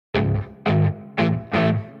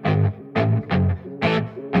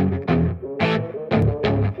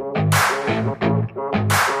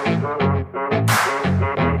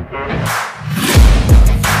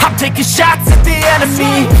taking shots at the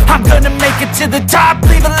enemy. I'm gonna make it to the top,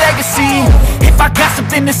 leave a legacy. If I got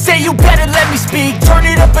something to say, you better let me speak. Turn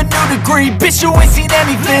it up a new degree, bitch, you ain't seen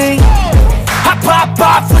anything. I pop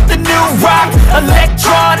off with the new rock,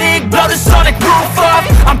 electronic, blow the sonic roof up.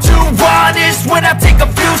 I'm too honest when I take a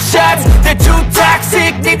few shots. They're too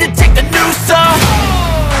toxic, need to take the noose off.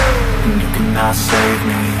 And you cannot save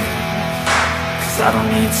me, cause I don't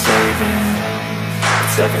need saving.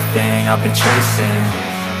 It's everything I've been chasing,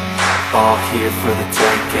 all here for the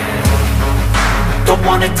taking. Don't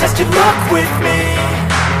wanna test your luck with me,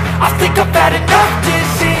 I think I've had enough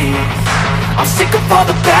disease. I'm sick of all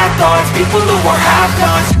the bad thoughts, people who are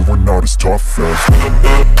half-nots. You are not as tough as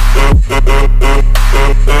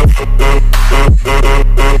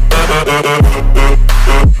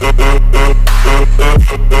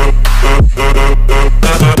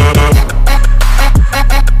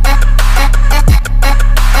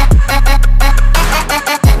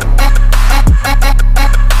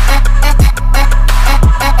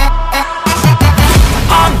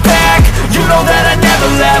I'm back, you know that I never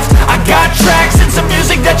left. I got tracks and some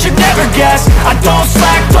music that you never guess. I don't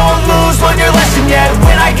slack, don't lose, learn your lesson yet.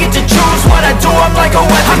 When I get to choose what I do, I'm like a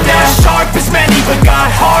weapon. I'm not sharp as many, but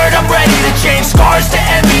got heart. I'm ready to change scars to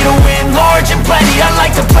envy, to win large and plenty. I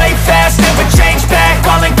like to play fast, never change back.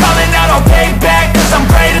 Calling out, I'll pay back, cause I'm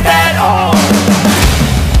great at that. Oh,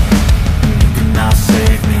 you cannot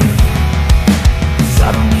save me, cause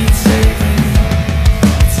I don't need saving.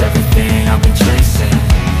 It's everything I've been chasing,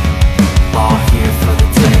 all here for the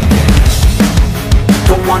taking.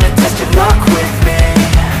 Don't wanna test your luck with me,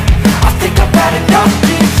 I think I've had enough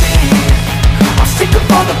disease. I'm sick of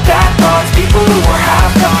all the bad thoughts, people who are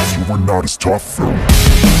half-nots. You are not as tough though.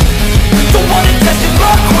 Don't wanna test your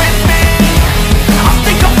luck with me, I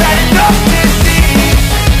think I've had enough disease.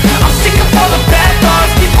 I'm sick of all the bad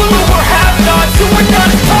thoughts, people who are half-nots.